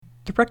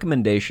The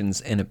recommendations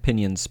and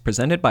opinions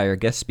presented by our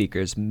guest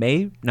speakers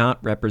may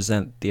not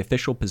represent the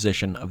official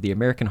position of the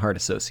American Heart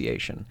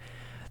Association.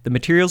 The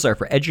materials are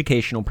for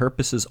educational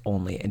purposes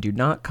only and do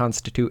not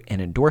constitute an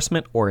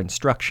endorsement or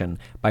instruction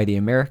by the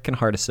American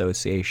Heart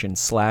Association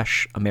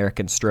 /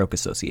 American Stroke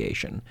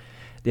Association.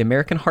 The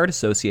American Heart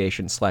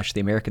Association / the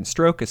American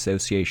Stroke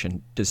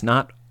Association does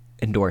not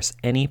endorse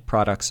any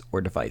products or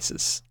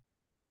devices.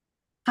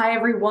 Hi,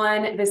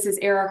 everyone. This is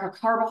Erica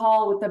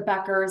Carbajal with the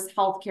Becker's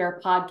Healthcare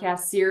Podcast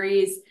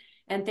Series.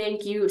 And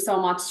thank you so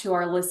much to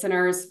our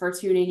listeners for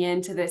tuning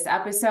in to this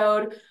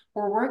episode,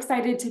 where we're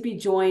excited to be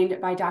joined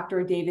by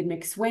Dr. David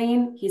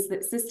McSwain. He's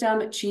the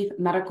System Chief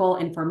Medical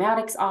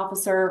Informatics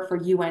Officer for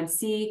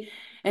UNC,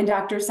 and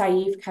Dr.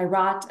 Saif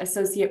Khairat,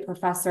 Associate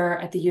Professor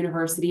at the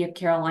University of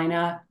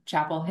Carolina,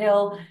 Chapel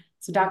Hill.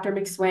 So Dr.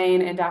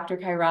 McSwain and Dr.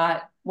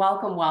 Khairat,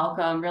 welcome,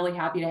 welcome. Really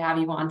happy to have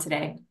you on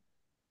today.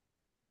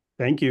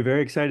 Thank you.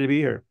 Very excited to be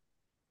here.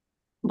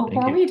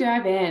 Before we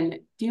dive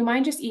in, do you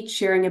mind just each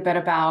sharing a bit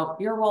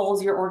about your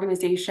roles, your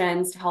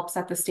organizations, to help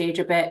set the stage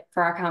a bit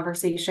for our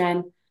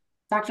conversation?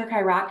 Dr.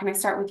 Khairat, can I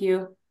start with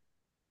you?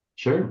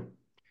 Sure.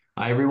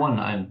 Hi, everyone.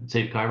 I'm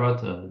Saif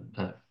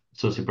Khairat,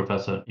 Associate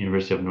Professor at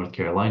University of North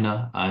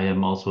Carolina. I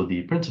am also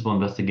the Principal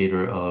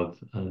Investigator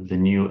of the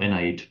new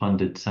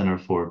NIH-funded Center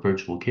for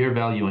Virtual Care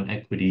Value and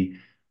Equity,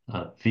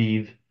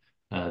 VIVE,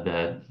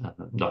 that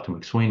Dr.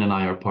 McSwain and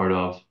I are part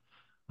of.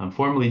 I'm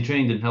formally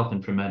trained in health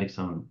informatics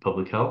on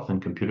public health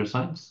and computer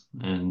science,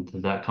 and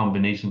that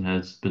combination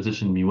has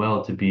positioned me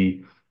well to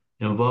be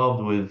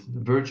involved with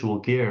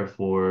virtual care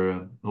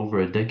for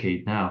over a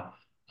decade now,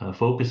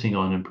 focusing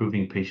on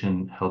improving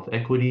patient health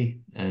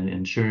equity and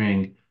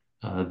ensuring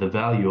the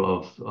value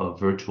of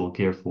virtual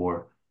care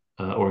for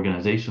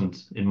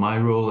organizations. In my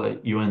role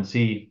at UNC,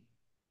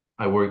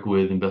 I work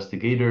with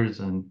investigators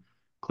and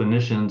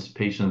clinicians,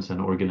 patients, and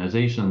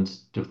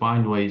organizations to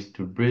find ways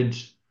to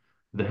bridge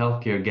the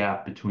healthcare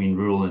gap between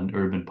rural and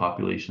urban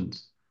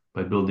populations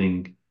by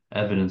building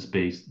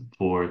evidence-based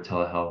for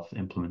telehealth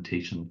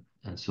implementation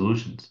and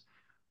solutions.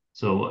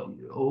 So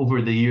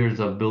over the years,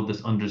 I've built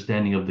this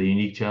understanding of the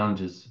unique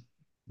challenges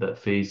that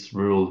face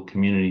rural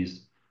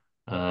communities,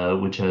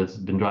 which has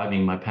been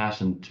driving my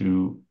passion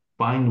to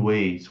find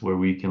ways where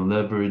we can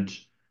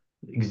leverage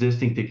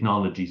existing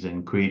technologies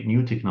and create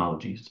new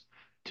technologies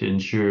to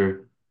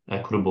ensure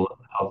equitable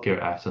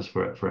healthcare access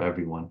for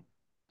everyone.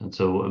 And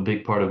so a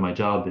big part of my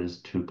job is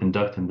to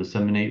conduct and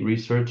disseminate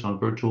research on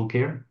virtual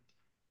care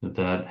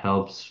that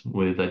helps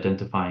with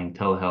identifying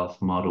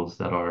telehealth models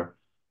that are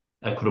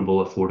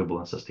equitable, affordable,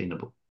 and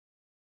sustainable.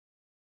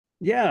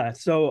 Yeah,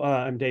 so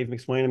I'm Dave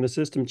McSwain. I'm the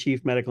System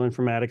Chief Medical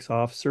Informatics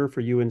Officer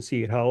for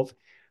UNC Health.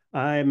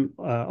 I'm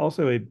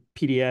also a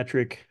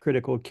pediatric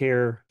critical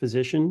care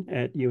physician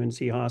at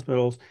UNC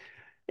hospitals,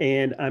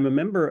 and I'm a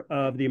member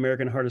of the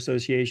American Heart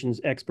Association's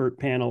expert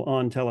panel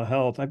on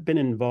telehealth. I've been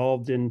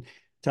involved in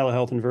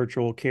telehealth and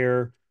virtual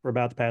care for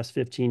about the past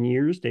 15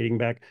 years, dating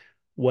back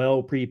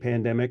well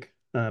pre-pandemic.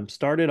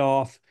 Started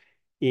off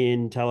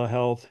in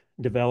telehealth,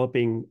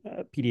 developing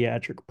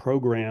pediatric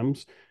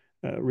programs.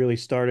 Really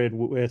started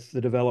with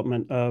the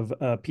development of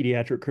a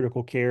pediatric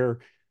critical care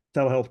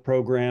telehealth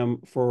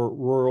program for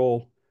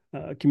rural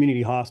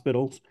community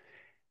hospitals.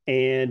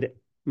 And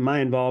my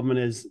involvement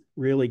has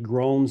really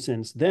grown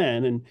since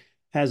then and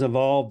has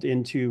evolved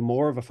into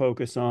more of a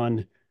focus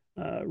on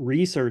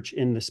research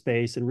in the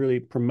space and really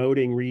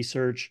promoting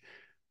research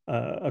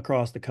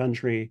across the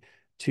country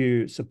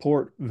to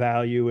support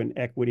value and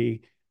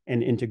equity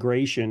and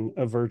integration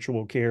of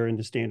virtual care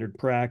into standard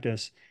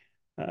practice.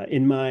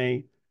 In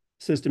my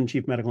System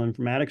Chief Medical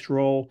Informatics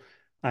role,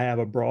 I have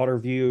a broader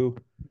view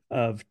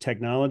of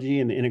technology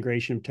and the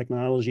integration of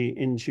technology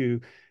into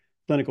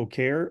clinical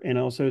care, and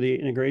also the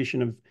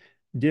integration of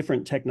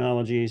different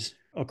technologies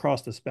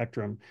across the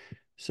spectrum.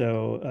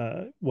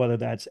 So whether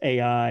that's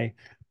AI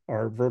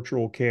or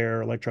virtual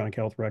care, electronic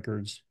health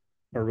records,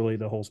 or really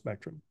the whole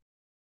spectrum.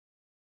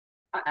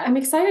 I'm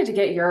excited to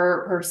get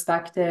your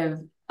perspective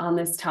on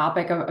this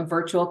topic of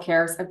virtual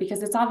care,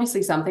 because it's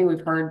obviously something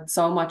we've heard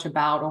so much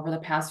about over the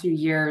past few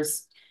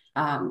years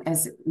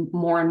as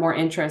more and more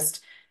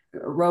interest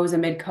rose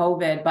amid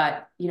COVID.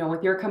 But, you know,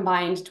 with your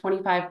combined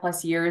 25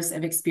 plus years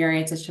of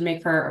experience, it should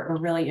make for a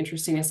really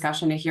interesting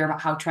discussion to hear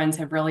about how trends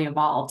have really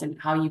evolved and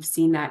how you've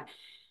seen that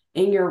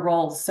in your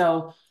roles.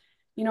 So,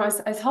 you know,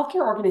 as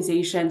healthcare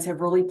organizations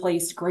have really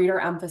placed greater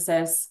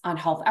emphasis on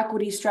health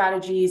equity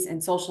strategies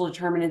and social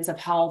determinants of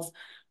health,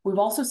 we've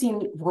also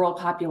seen rural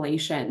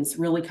populations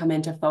really come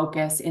into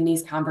focus in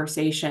these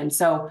conversations.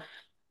 So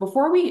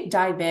before we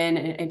dive in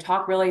and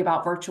talk really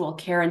about virtual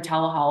care and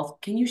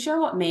telehealth, can you share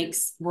what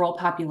makes rural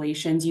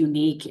populations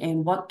unique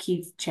and what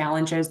key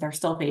challenges they're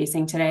still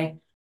facing today?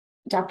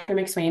 Dr.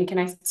 McSwain, can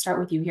I start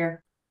with you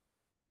here?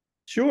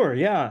 Sure,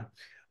 yeah.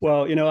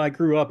 Well, you know, I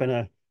grew up in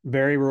a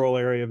very rural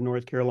area of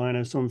North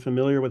Carolina, so I'm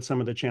familiar with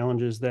some of the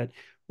challenges that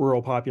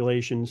rural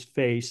populations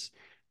face.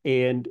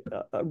 And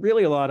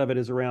really a lot of it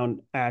is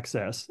around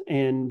access.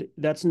 And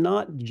that's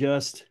not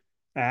just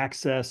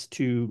access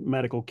to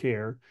medical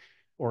care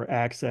or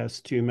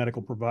access to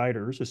medical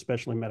providers,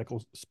 especially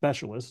medical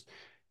specialists.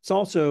 It's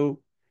also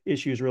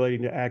issues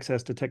relating to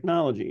access to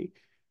technology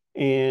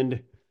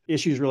and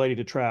issues related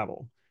to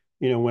travel.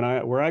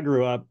 Where I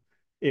grew up,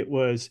 it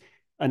was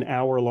an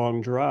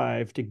hour-long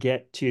drive to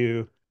get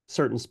to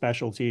certain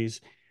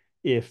specialties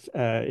if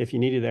you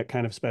needed that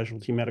kind of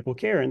specialty medical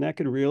care, and that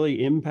could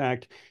really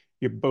impact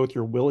both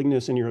your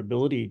willingness and your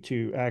ability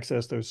to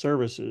access those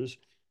services.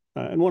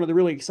 And one of the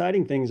really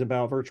exciting things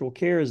about virtual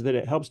care is that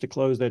it helps to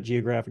close that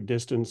geographic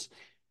distance.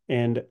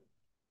 And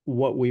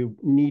what we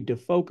need to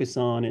focus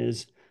on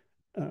is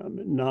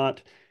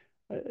not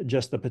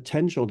just the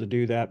potential to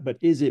do that, but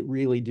is it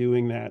really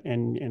doing that,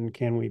 and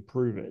can we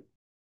prove it?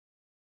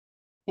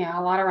 Yeah,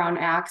 a lot around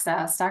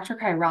access. Dr.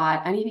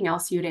 Kairat, anything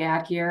else you'd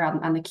add here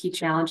on the key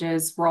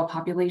challenges rural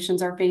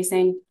populations are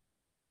facing?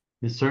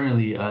 Yes,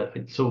 certainly.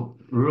 So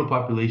rural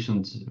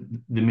populations,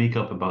 they make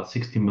up about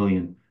 60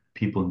 million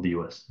people in the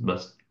US.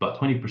 That's about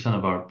 20%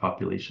 of our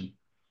population.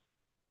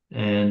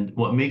 And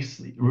what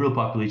makes rural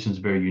populations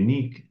very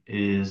unique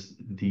is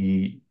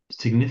the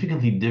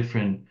significantly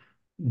different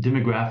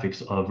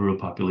demographics of rural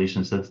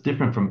populations that's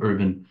different from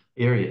urban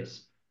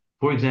areas.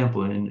 For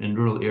example, in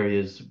rural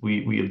areas,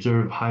 we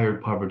observe higher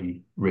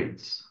poverty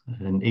rates,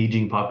 an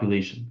aging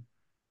population,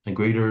 a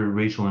greater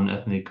racial and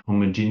ethnic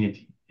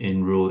homogeneity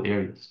in rural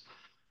areas.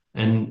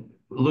 And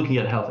looking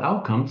at health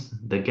outcomes,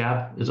 the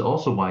gap is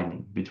also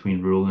widening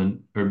between rural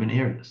and urban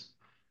areas.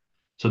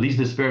 So these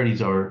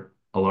disparities are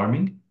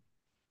alarming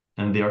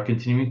and they are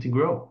continuing to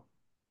grow.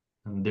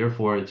 And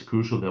therefore, it's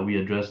crucial that we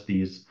address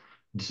these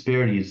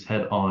disparities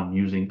head on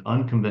using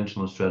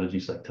unconventional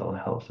strategies like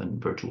telehealth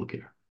and virtual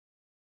care.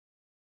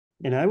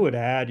 And I would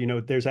add,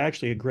 there's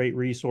actually a great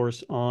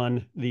resource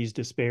on these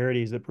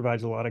disparities that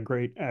provides a lot of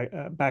great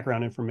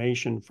background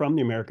information from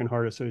the American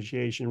Heart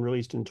Association,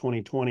 released in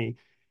 2020.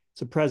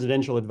 It's a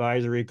presidential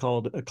advisory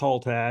called A Call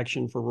to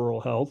Action for Rural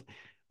Health.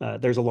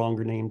 There's a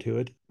longer name to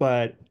it,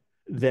 but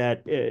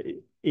that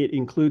it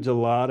includes a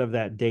lot of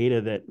that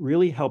data that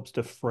really helps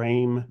to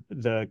frame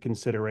the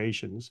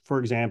considerations. For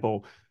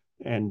example,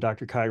 and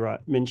Dr.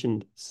 Kairat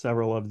mentioned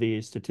several of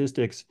these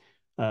statistics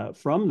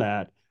from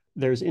that.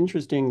 There's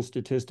interesting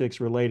statistics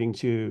relating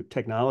to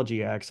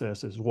technology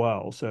access as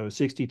well. So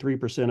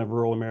 63% of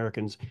rural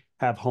Americans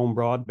have home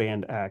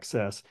broadband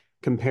access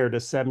compared to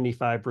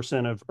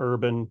 75% of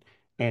urban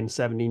and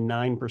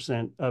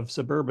 79% of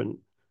suburban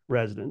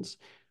residents.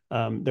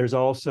 There's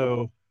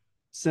also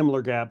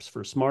similar gaps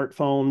for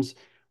smartphones,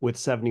 with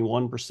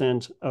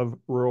 71% of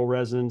rural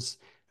residents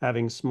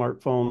having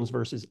smartphones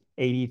versus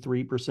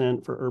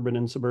 83% for urban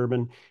and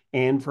suburban,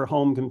 and for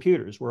home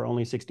computers, where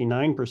only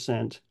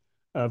 69%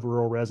 of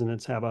rural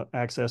residents have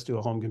access to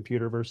a home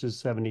computer versus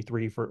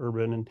 73 for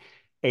urban and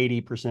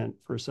 80%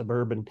 for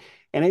suburban.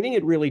 And I think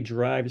it really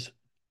drives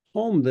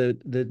home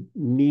the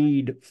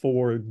need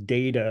for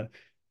data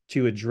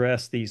to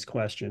address these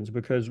questions,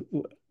 because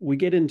we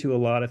get into a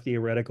lot of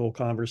theoretical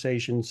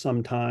conversations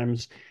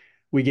sometimes.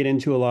 We get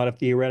into a lot of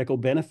theoretical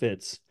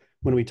benefits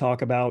when we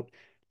talk about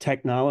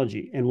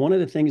technology. And one of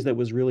the things that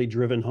was really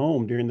driven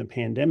home during the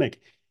pandemic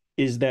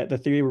is that the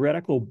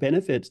theoretical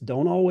benefits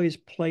don't always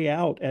play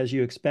out as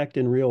you expect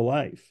in real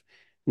life.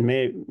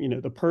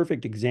 The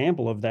perfect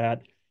example of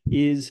that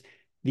is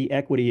the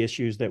equity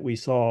issues that we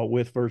saw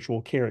with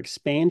virtual care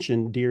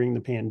expansion during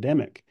the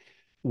pandemic,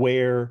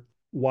 where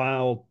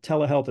while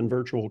telehealth and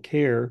virtual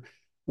care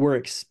were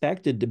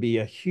expected to be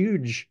a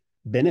huge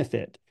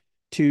benefit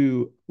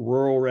to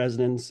rural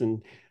residents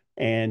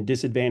and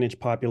disadvantaged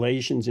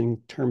populations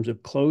in terms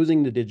of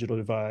closing the digital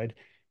divide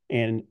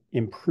and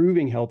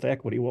improving health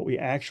equity, what we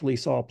actually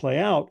saw play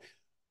out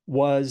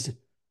was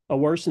a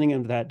worsening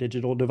of that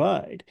digital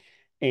divide.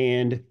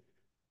 And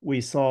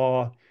we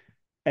saw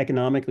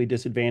economically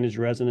disadvantaged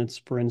residents,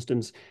 for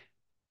instance,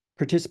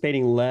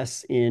 participating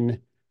less in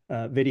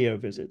video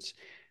visits.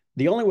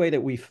 The only way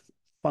that we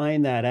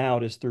find that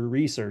out is through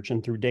research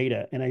and through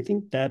data. And I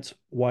think that's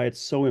why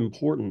it's so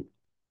important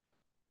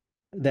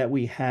that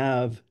we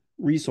have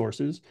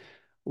resources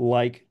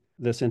like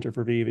the Center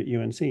for VIV at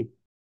UNC.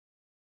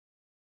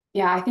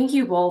 Yeah, I think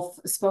you both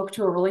spoke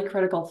to a really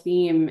critical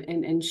theme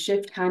and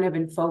shift kind of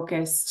in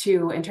focus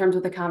too, in terms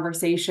of the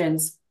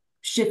conversations,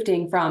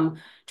 shifting from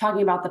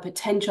talking about the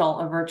potential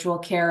of virtual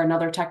care and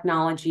other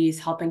technologies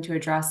helping to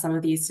address some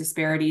of these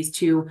disparities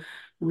to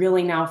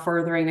really now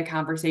furthering the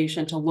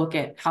conversation to look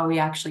at how we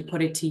actually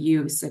put it to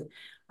use. It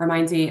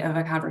reminds me of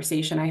a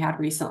conversation I had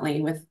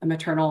recently with a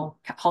maternal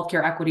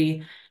healthcare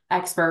equity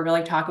expert,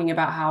 really talking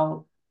about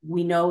how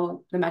we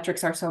know the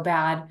metrics are so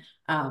bad.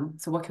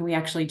 So what can we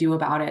actually do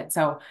about it?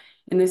 So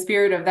in the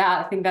spirit of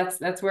that, I think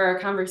that's where our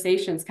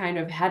conversation's kind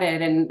of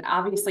headed. And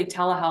obviously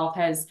telehealth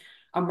has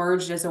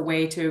emerged as a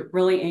way to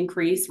really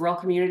increase rural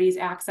communities'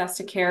 access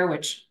to care,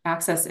 which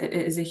access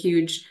is a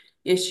huge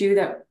issue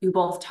that you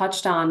both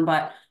touched on,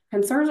 but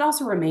concerns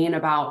also remain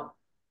about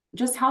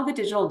just how the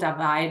digital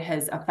divide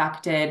has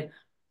affected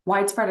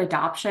widespread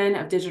adoption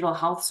of digital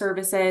health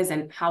services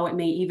and how it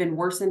may even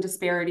worsen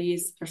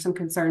disparities. There's some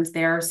concerns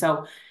there.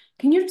 So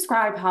Can you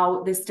describe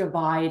how this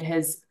divide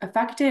has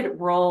affected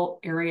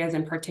rural areas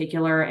in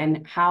particular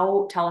and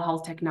how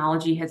telehealth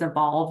technology has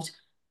evolved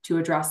to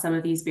address some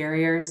of these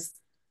barriers?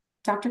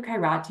 Dr.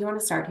 Kairat, do you want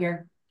to start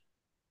here?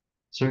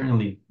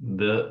 Certainly,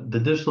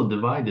 the digital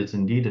divide is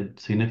indeed a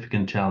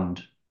significant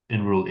challenge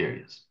in rural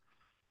areas.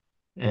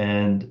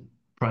 And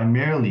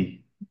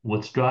primarily,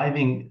 what's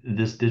driving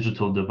this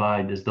digital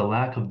divide is the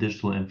lack of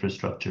digital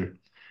infrastructure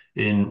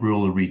in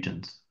rural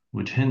regions,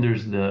 which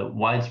hinders the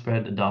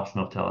widespread adoption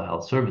of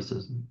telehealth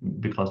services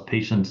because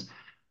patients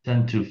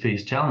tend to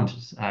face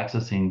challenges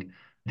accessing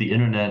the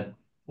internet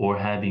or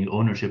having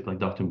ownership, like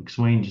Dr.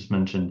 McSwain just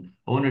mentioned,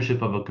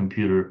 ownership of a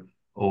computer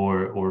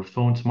or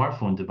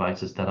smartphone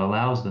devices that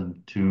allows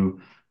them to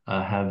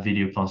have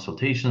video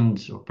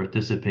consultations or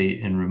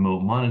participate in remote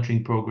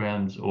monitoring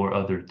programs or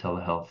other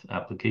telehealth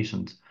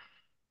applications.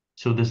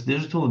 So this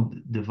digital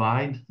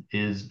divide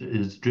is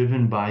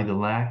driven by the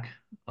lack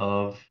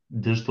of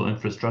digital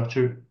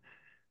infrastructure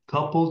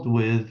coupled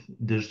with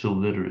digital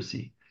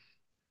literacy.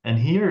 And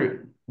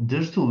here,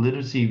 digital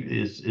literacy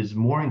is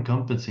more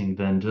encompassing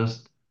than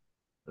just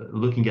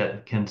looking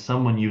at can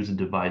someone use a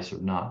device or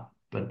not.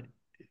 But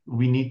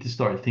we need to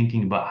start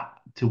thinking about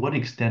to what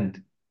extent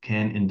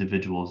can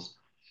individuals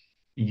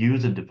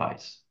use a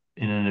device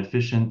in an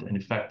efficient and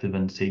effective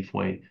and safe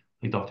way.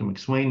 Like Dr.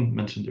 McSwain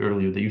mentioned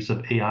earlier, the use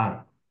of AI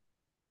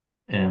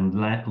and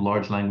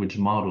large language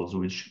models,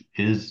 which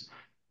is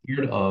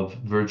part of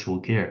virtual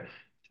care.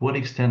 To what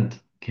extent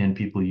can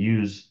people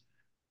use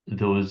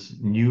those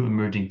new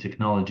emerging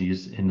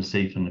technologies in a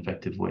safe and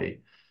effective way?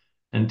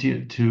 And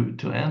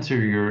to answer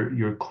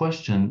your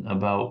question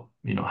about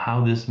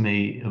how this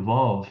may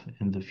evolve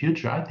in the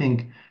future, I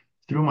think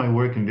through my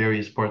work in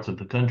various parts of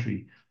the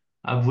country,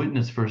 I've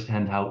witnessed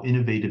firsthand how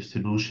innovative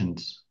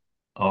solutions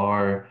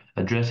are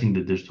addressing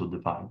the digital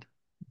divide.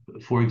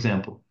 For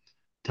example,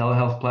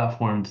 telehealth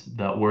platforms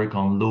that work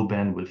on low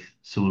bandwidth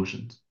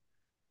solutions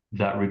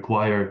that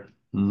require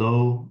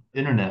low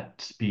internet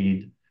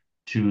speed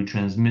to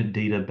transmit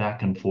data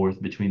back and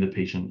forth between the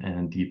patient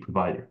and the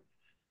provider.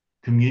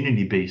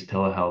 Community-based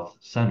telehealth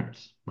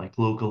centers, like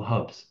local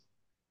hubs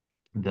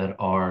that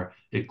are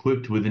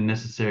equipped with the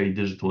necessary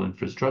digital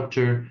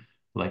infrastructure,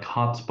 like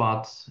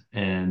hotspots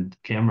and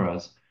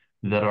cameras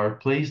that are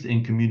placed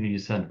in community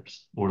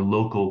centers or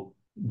local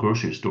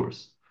grocery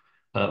stores.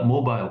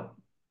 Mobile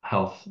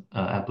health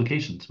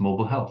applications,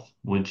 mobile health,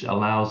 which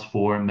allows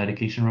for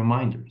medication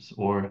reminders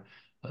or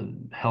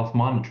health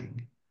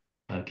monitoring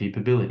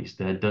capabilities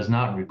that does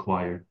not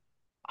require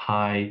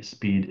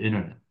high-speed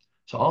internet.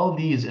 So all of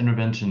these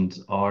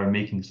interventions are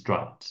making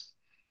strides.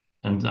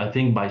 And I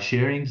think by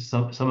sharing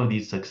some of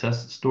these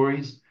success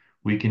stories,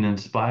 we can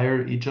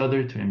inspire each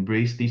other to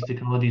embrace these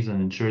technologies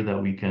and ensure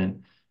that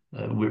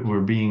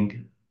we're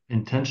being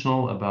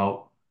intentional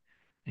about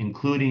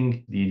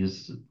including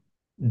these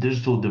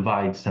digital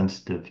divide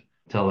sensitive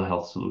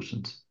telehealth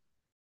solutions.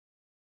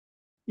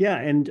 Yeah,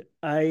 and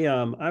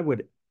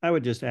I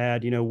would just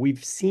add,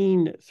 we've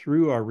seen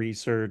through our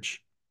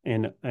research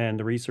and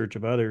the research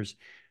of others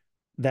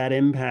that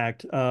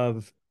impact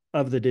of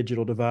the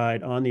digital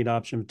divide on the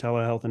adoption of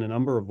telehealth in a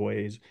number of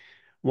ways.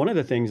 One of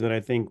the things that I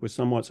think was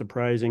somewhat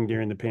surprising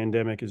during the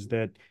pandemic is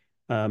that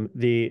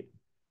the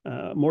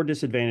more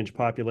disadvantaged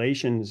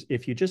populations,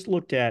 if you just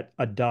looked at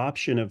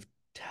adoption of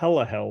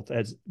telehealth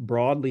as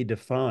broadly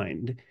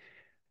defined,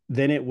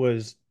 then it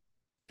was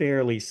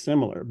fairly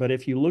similar. But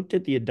if you looked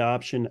at the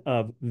adoption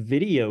of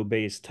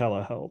video-based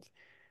telehealth,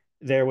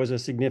 there was a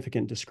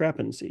significant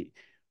discrepancy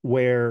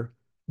where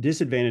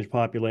disadvantaged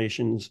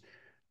populations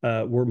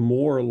were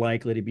more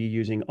likely to be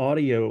using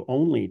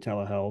audio-only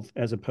telehealth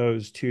as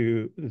opposed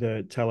to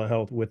the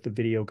telehealth with the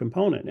video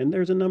component. And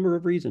there's a number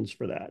of reasons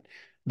for that.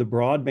 The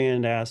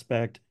broadband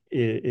aspect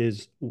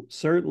is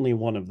certainly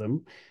one of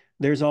them.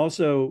 There's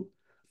also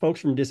folks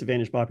from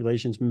disadvantaged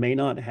populations may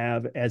not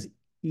have as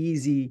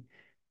easy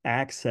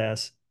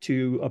access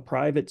to a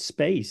private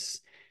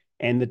space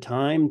and the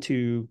time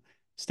to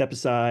step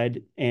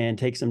aside and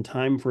take some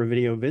time for a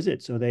video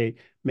visit. So they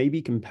may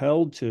be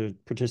compelled to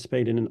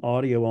participate in an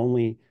audio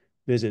only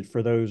visit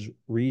for those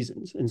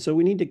reasons. And so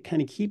we need to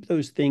kind of keep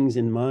those things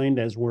in mind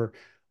as we're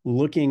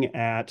looking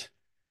at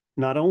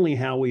not only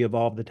how we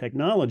evolve the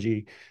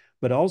technology,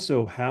 but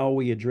also how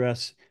we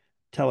address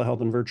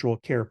telehealth and virtual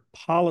care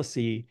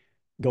policy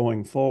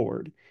going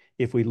forward.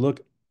 If we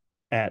look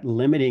at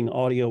limiting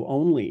audio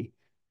only,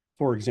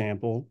 for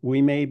example, we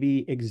may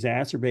be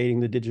exacerbating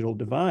the digital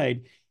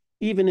divide,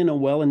 even in a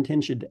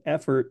well-intentioned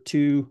effort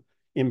to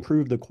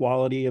improve the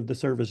quality of the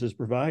services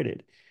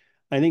provided.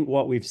 I think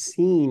what we've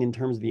seen in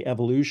terms of the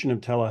evolution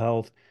of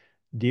telehealth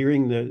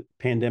during the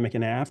pandemic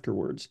and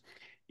afterwards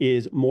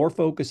is more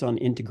focus on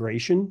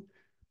integration,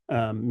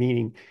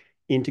 meaning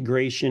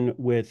integration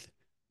with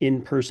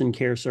in-person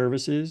care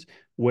services,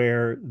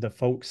 where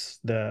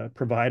the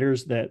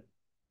providers that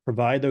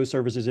provide those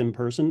services in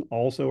person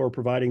also are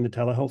providing the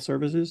telehealth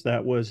services.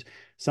 That was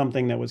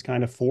something that was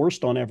kind of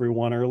forced on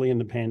everyone early in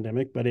the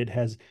pandemic, but it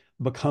has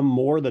become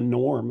more the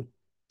norm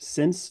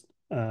since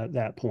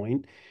that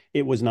point.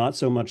 It was not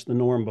so much the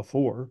norm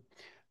before.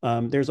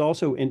 There's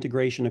also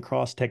integration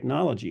across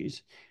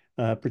technologies,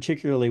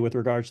 particularly with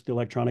regards to the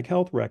electronic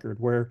health record,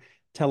 where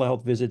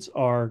telehealth visits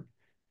are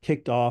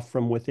kicked off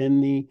from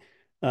within the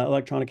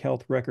electronic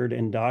health record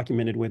and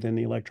documented within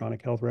the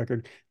electronic health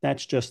record.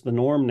 That's just the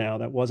norm now.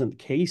 That wasn't the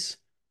case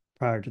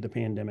prior to the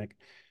pandemic.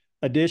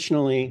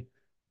 Additionally,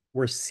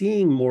 we're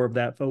seeing more of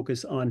that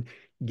focus on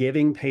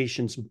giving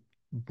patients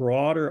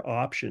broader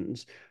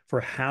options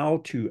for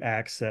how to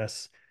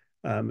access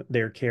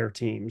their care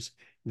teams.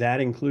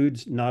 That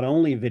includes not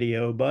only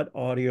video, but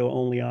audio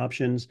only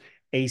options,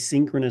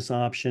 asynchronous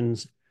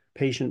options,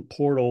 patient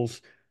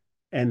portals,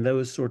 and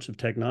those sorts of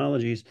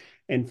technologies.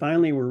 And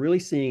finally, we're really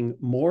seeing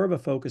more of a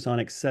focus on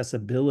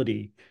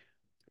accessibility,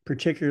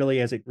 particularly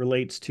as it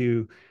relates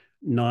to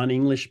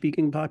non-English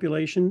speaking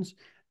populations,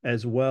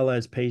 as well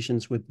as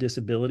patients with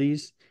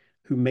disabilities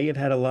who may have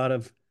had a lot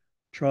of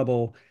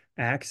trouble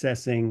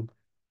accessing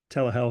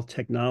telehealth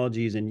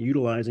technologies and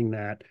utilizing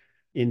that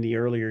in the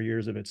earlier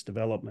years of its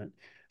development.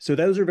 So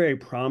those are very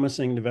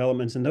promising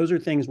developments, and those are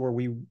things where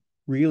we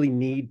really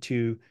need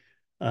to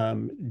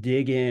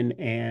dig in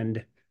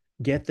and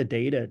get the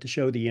data to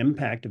show the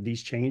impact of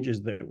these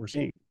changes that we're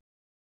seeing.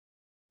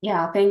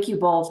 Yeah, thank you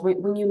both.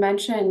 When you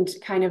mentioned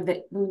when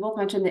you both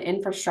mentioned the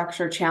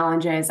infrastructure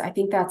challenges, I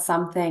think that's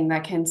something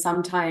that can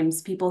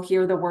sometimes people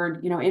hear the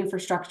word,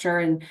 infrastructure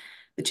and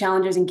the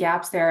challenges and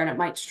gaps there, and it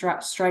might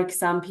strike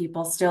some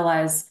people still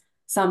as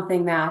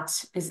something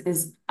that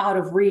is out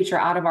of reach or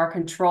out of our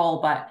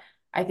control. But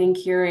I think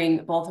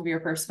hearing both of your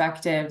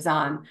perspectives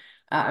on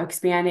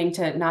expanding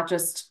to not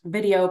just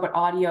video, but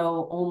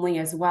audio only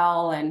as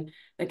well, and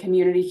the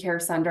community care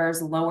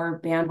centers, lower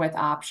bandwidth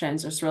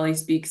options just really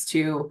speaks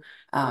to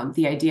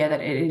the idea that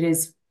it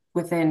is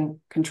within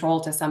control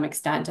to some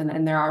extent,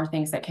 and there are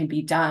things that can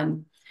be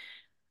done.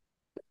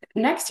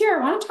 Next here,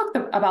 I want to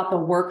talk about the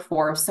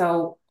workforce.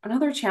 So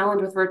another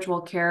challenge with virtual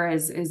care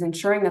is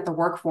ensuring that the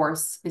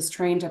workforce is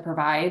trained to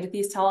provide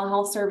these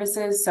telehealth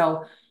services.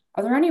 So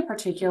are there any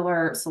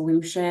particular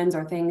solutions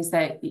or things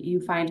that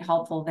you find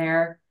helpful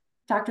there?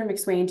 Dr.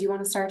 McSwain, do you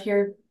want to start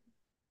here?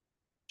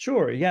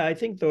 Sure. Yeah, I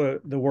think the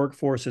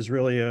workforce is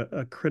really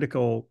a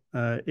critical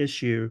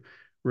issue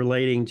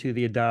relating to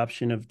the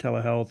adoption of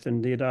telehealth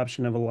and the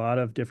adoption of a lot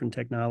of different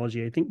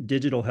technology. I think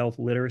digital health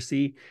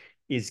literacy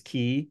is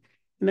key.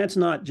 And that's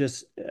not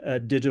just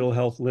digital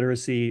health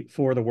literacy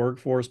for the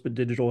workforce, but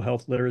digital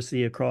health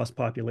literacy across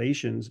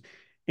populations.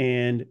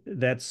 And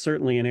that's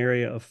certainly an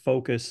area of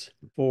focus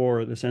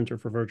for the Center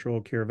for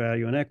Virtual Care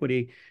Value and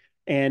Equity.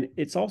 And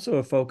it's also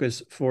a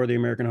focus for the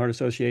American Heart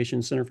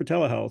Association Center for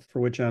Telehealth,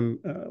 for which I'm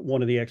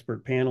one of the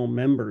expert panel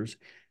members.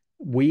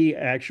 We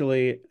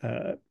actually,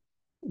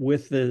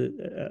 with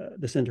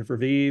the Center for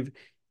VIV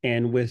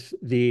and with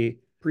the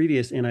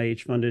previous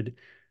NIH-funded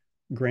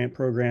grant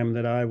program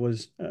that I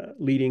was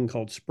leading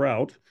called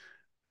SPROUT,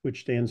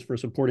 which stands for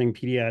Supporting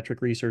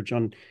Pediatric Research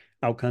on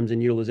Outcomes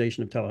and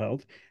Utilization of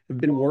Telehealth, have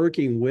been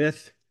working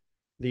with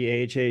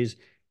the AHA's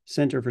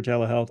Center for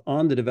Telehealth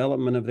on the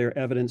development of their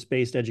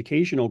evidence-based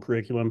educational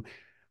curriculum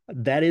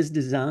that is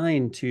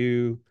designed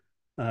to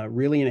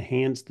really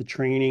enhance the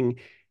training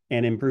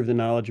and improve the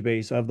knowledge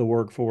base of the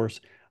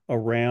workforce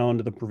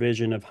around the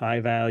provision of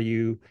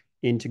high-value,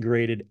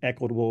 integrated,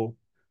 equitable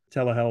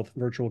telehealth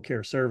virtual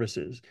care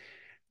services.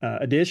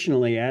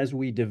 Additionally, as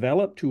we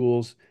develop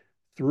tools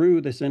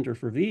through the Center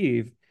for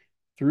VIV,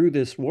 through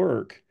this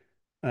work,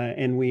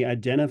 and we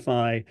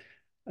identify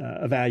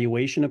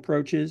evaluation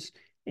approaches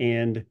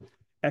and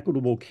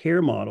equitable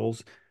care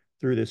models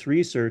through this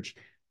research,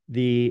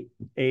 the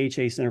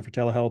AHA Center for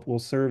Telehealth will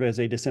serve as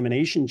a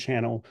dissemination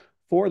channel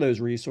for those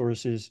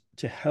resources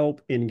to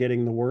help in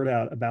getting the word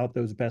out about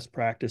those best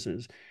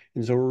practices.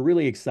 And so we're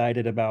really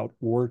excited about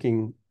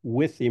working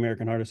with the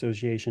American Heart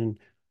Association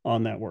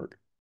on that work.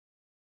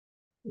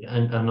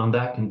 And on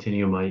that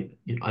continuum,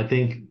 I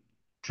think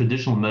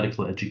traditional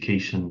medical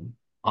education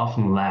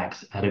often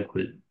lacks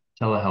adequate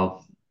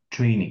telehealth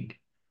training.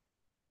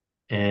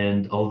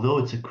 And although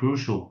it's a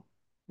crucial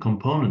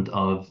component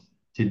of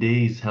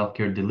today's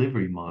healthcare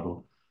delivery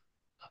model,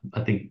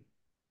 I think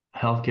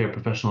healthcare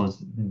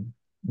professionals,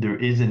 there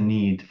is a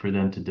need for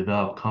them to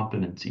develop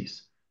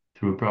competencies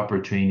through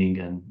proper training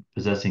and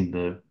possessing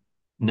the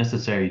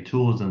necessary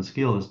tools and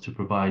skills to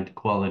provide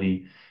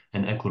quality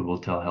and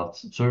equitable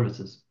telehealth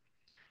services.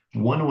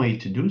 One way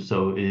to do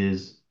so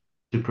is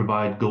to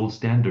provide gold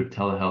standard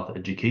telehealth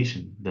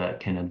education that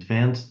can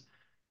advance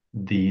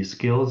the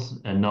skills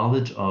and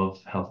knowledge of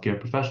healthcare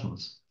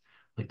professionals.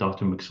 Like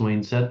Dr.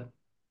 McSwain said,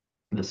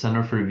 the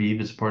Center for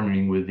VIV is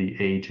partnering with the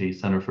AHA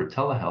Center for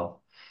Telehealth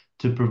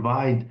to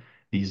provide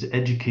these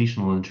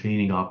educational and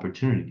training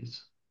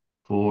opportunities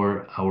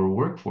for our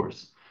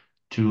workforce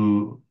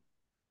to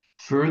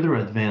further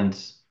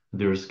advance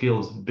their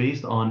skills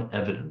based on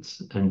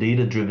evidence and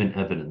data-driven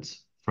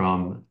evidence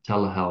from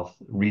telehealth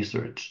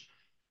research.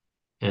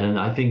 And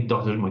I think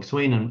Dr.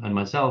 McSwain and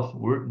myself,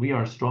 we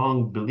are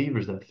strong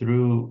believers that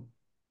through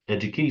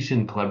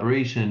education,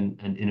 collaboration,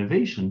 and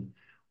innovation,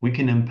 we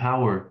can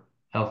empower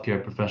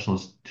healthcare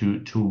professionals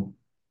to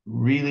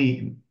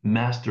really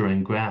master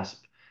and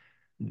grasp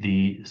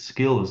the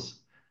skills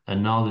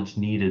and knowledge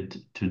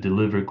needed to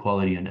deliver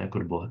quality and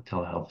equitable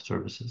telehealth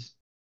services.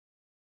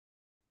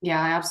 Yeah,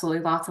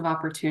 absolutely. Lots of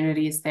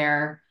opportunities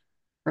there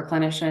for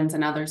clinicians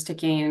and others to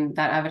gain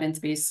that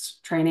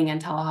evidence-based training in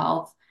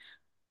telehealth.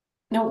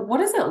 Now, what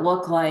does it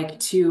look like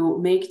to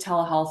make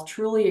telehealth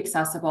truly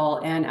accessible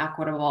and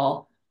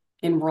equitable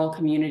in rural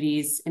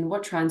communities? And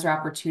what trends or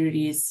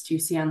opportunities do you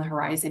see on the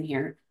horizon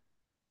here?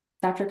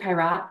 Dr.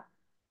 Kairat?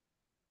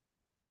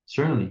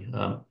 Certainly.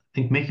 I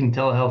think making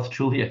telehealth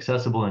truly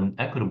accessible and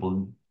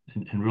equitable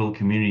in rural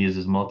communities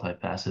is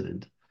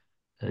multifaceted.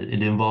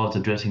 It involves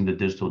addressing the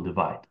digital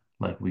divide,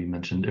 like we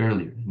mentioned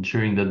earlier,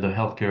 ensuring that the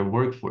healthcare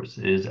workforce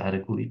is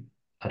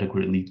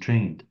adequately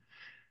trained,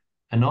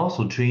 and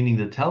also training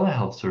the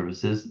telehealth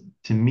services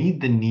to meet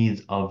the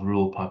needs of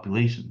rural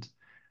populations.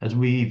 As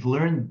we've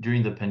learned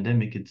during the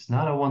pandemic, it's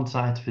not a one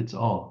size fits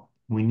all.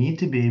 We need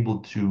to be able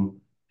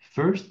to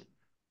first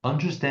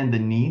understand the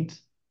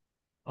needs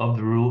of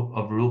the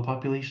rural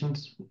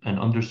populations and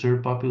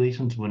underserved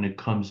populations when it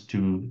comes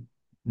to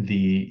the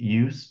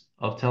use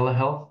of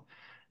telehealth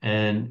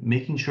and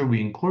making sure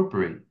we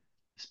incorporate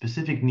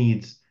specific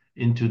needs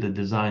into the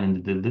design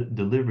and the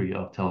delivery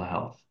of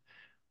telehealth,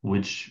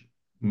 which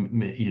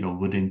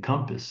would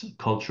encompass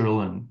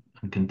cultural and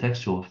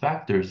contextual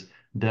factors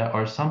that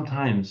are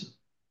sometimes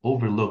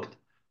overlooked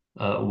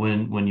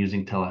when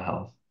using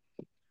telehealth.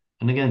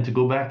 And again, to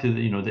go back to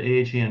the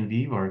AHA and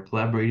ViiV are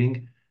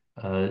collaborating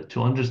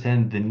to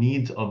understand the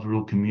needs of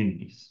rural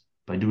communities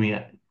by doing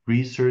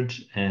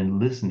research and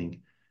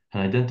listening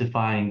and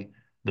identifying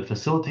the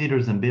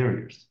facilitators and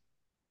barriers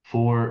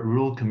for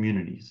rural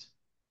communities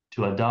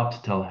to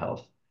adopt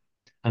telehealth.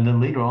 And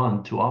then later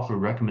on to offer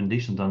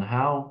recommendations on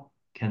how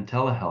can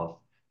telehealth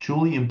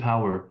truly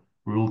empower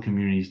rural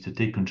communities to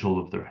take control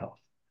of their health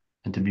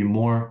and to be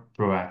more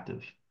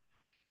proactive.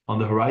 On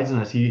the horizon,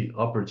 I see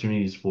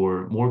opportunities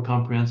for more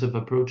comprehensive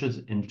approaches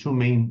in two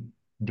main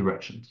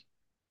directions.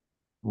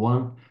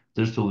 One,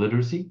 digital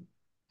literacy.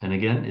 And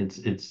again,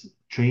 it's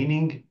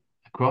training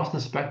across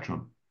the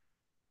spectrum,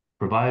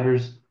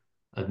 providers,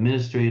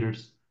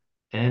 administrators,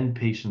 and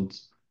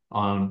patients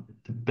on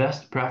the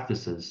best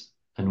practices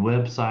and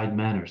website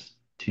manners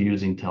to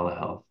using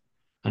telehealth.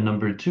 And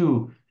number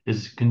two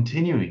is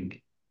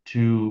continuing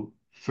to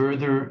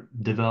further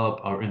develop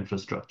our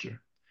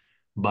infrastructure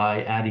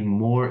by adding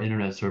more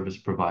internet service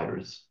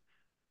providers,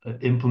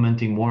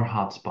 implementing more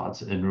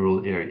hotspots in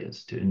rural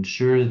areas to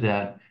ensure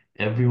that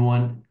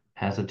everyone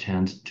has a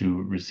chance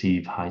to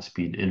receive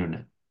high-speed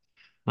internet.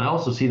 I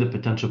also see the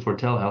potential for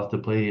telehealth to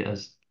play a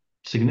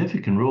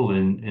significant role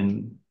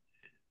in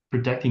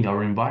protecting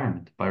our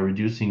environment by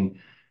reducing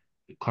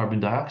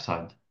carbon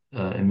dioxide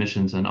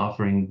emissions and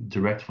offering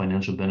direct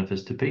financial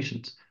benefits to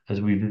patients.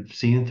 As we've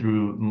seen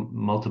through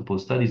multiple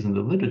studies in the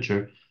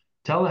literature,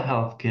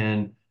 telehealth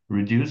can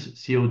reduce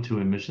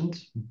CO2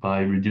 emissions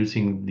by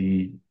reducing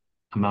the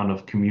amount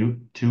of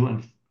commute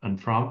to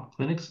and from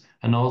clinics,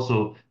 and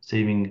also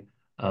saving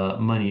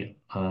money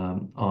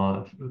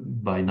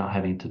by not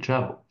having to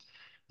travel.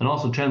 And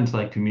also trends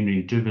like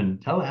community-driven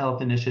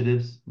telehealth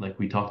initiatives, like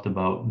we talked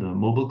about the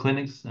mobile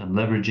clinics and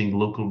leveraging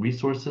local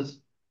resources,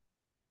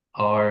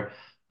 are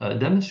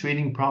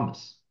demonstrating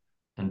promise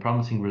and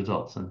promising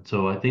results. And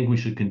so I think we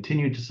should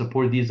continue to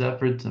support these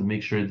efforts and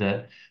make sure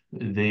that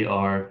they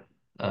are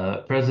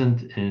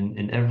present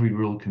in every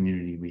rural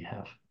community we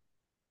have.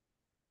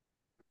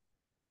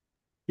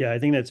 Yeah, I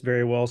think that's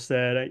very well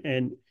said.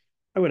 And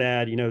I would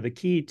add, the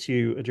key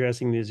to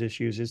addressing these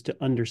issues is to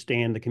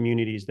understand the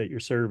communities that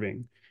you're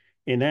serving.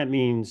 And that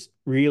means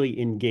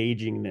really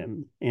engaging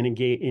them and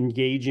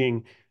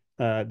engaging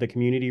the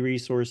community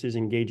resources,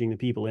 engaging the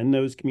people in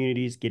those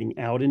communities, getting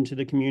out into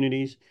the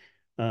communities,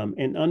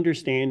 and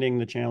understanding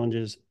the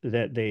challenges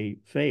that they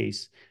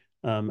face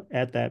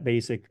at that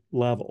basic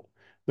level.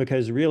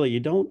 Because really, you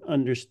don't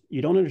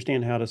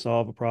understand how to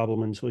solve a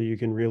problem until you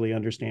can really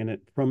understand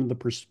it from the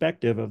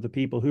perspective of the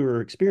people who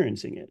are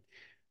experiencing it.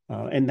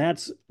 And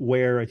that's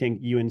where I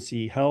think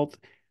UNC Health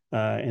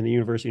and the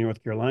University of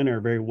North Carolina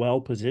are very well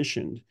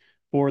positioned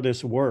for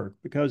this work,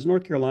 because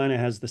North Carolina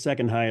has the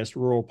second highest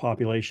rural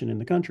population in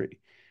the country.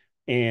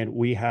 And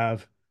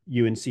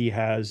UNC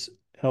has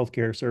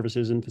healthcare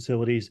services and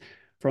facilities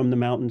from the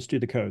mountains to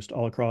the coast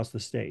all across the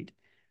state.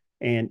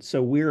 And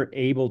so we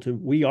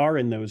are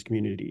in those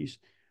communities.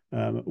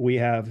 We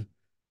have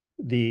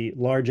the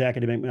large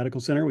academic medical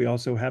center. We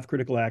also have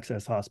critical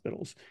access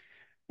hospitals.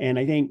 And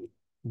I think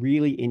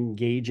really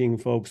engaging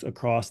folks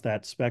across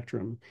that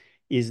spectrum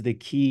is the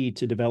key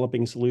to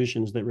developing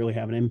solutions that really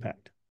have an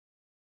impact.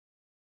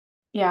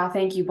 Yeah,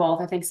 thank you both.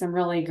 I think some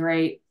really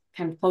great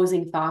kind of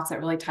closing thoughts that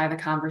really tie the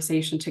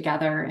conversation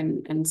together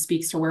and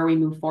speaks to where we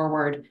move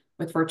forward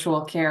with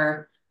virtual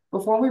care.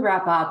 Before we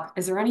wrap up,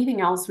 is there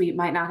anything else we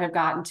might not have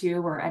gotten to,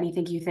 or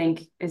anything you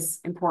think is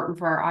important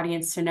for our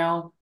audience to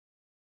know?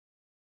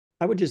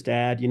 I would just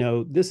add,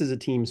 this is a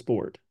team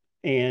sport.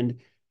 And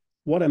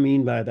what I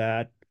mean by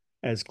that,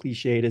 as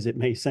cliched as it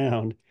may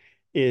sound,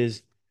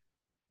 is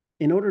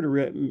in order to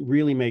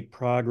really make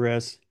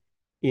progress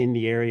in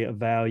the area of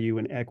value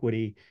and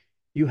equity,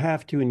 you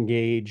have to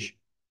engage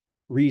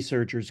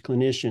researchers,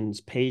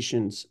 clinicians,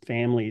 patients,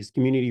 families,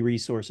 community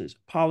resources,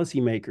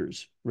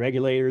 policymakers,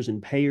 regulators,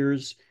 and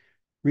payers,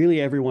 really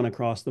everyone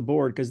across the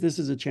board, because this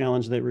is a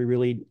challenge that we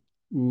really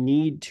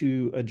need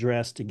to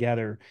address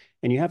together.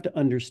 And you have to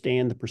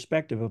understand the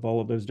perspective of all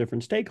of those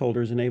different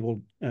stakeholders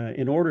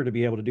in order to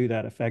be able to do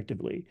that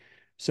effectively.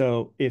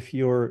 So if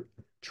you're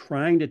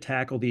trying to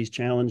tackle these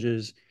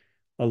challenges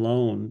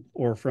alone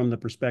or from the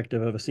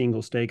perspective of a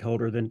single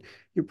stakeholder, then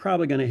you're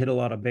probably going to hit a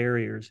lot of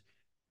barriers.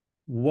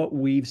 What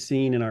we've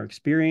seen in our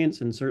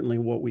experience, and certainly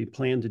what we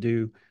plan to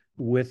do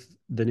with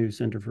the new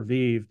Center for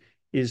ViVE,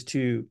 is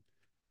to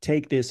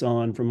take this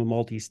on from a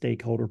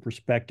multi-stakeholder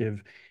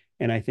perspective.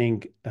 And I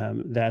think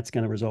that's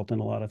going to result in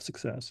a lot of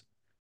success.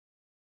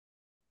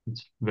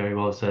 It's very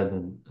well said.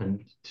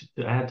 And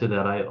to add to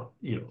that,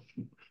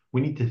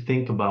 we need to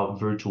think about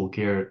virtual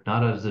care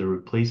not as a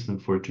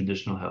replacement for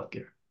traditional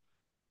healthcare,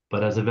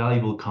 but as a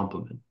valuable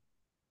complement.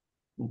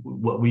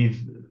 What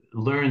we've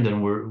learned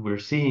and we're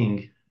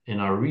seeing in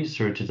our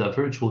research is that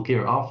virtual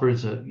care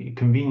offers a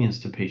convenience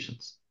to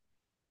patients.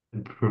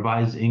 It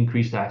provides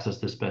increased access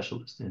to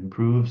specialists,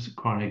 improves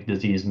chronic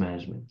disease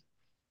management,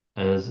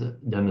 as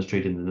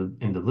demonstrated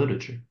in the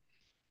literature.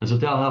 And so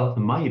telehealth,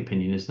 in my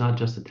opinion, is not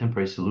just a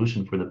temporary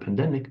solution for the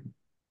pandemic,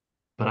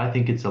 but I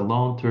think it's a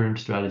long-term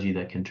strategy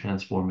that can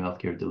transform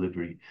healthcare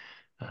delivery,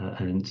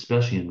 and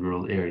especially in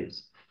rural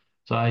areas.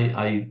 So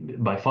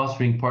by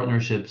fostering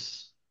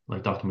partnerships,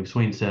 like Dr.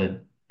 McSwain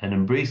said, and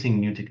embracing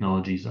new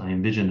technologies, I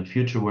envision a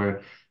future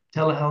where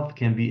telehealth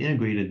can be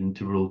integrated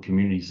into rural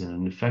communities in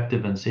an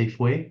effective and safe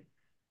way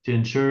to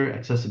ensure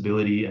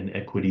accessibility and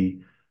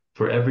equity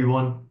for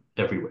everyone,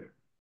 everywhere.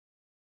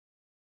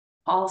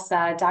 All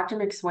said. Dr.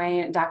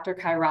 McSwain, Dr.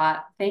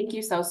 Kairat, thank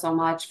you so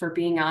much for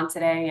being on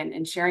today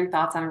and sharing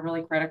thoughts on a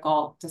really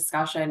critical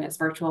discussion as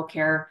virtual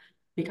care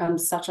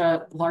becomes such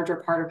a larger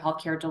part of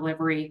healthcare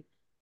delivery.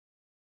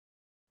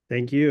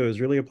 Thank you. It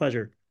was really a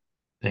pleasure.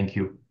 Thank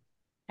you.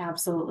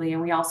 Absolutely.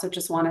 And we also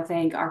just want to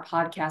thank our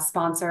podcast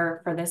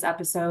sponsor for this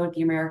episode,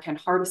 the American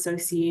Heart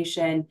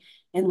Association.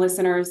 And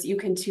listeners, you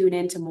can tune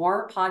in to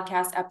more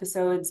podcast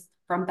episodes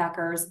from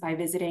Becker's by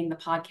visiting the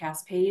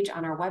podcast page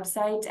on our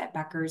website at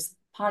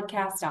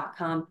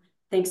beckerspodcast.com.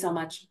 Thanks so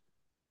much.